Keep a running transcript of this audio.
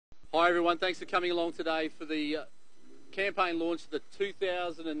Hi everyone, thanks for coming along today for the campaign launch of the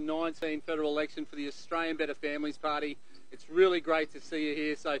 2019 federal election for the Australian Better Families Party. It's really great to see you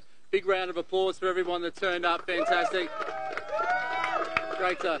here, so big round of applause for everyone that turned up. Fantastic.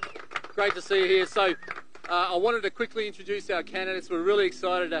 Great to see you here. So I wanted to quickly introduce our candidates. We're really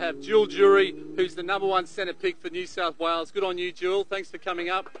excited to have Jill Jury, who's the #1 Senate pick for New South Wales. Good on you, Jill. Thanks for coming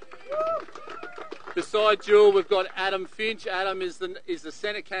up. Beside Jill, we've got Adam Finch. Adam is the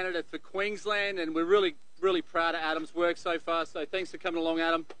Senate candidate for Queensland, and we're really proud of Adam's work so far, so thanks for coming along,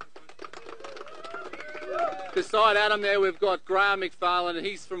 Adam. Beside Adam there, we've got Graham McFarlane, and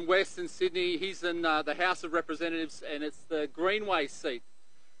he's from Western Sydney. He's in the House of Representatives, and it's the Greenway seat.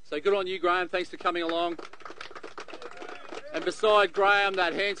 So good on you, Graham. Thanks for coming along. And beside Graham,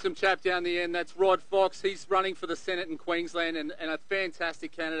 that handsome chap down the end, that's Rod Fox. He's running for the Senate in Queensland and a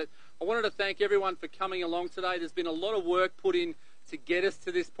fantastic candidate. I wanted to thank everyone for coming along today. There's been a lot of work put in to get us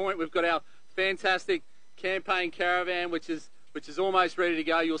to this point. We've got our fantastic campaign caravan, which is almost ready to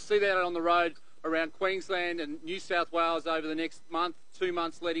go. You'll see that on the road around Queensland and New South Wales over the next month, 2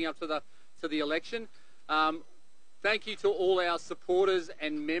 months leading up to the election. Thank you to all our supporters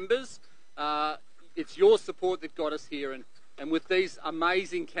and members. It's your support that got us here, and with these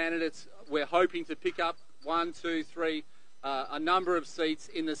amazing candidates, we're hoping to pick up 1, 2, 3, a number of seats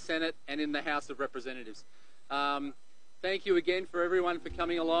in the Senate and in the House of Representatives. Thank you again for everyone for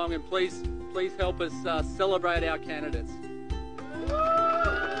coming along, and please help us celebrate our candidates.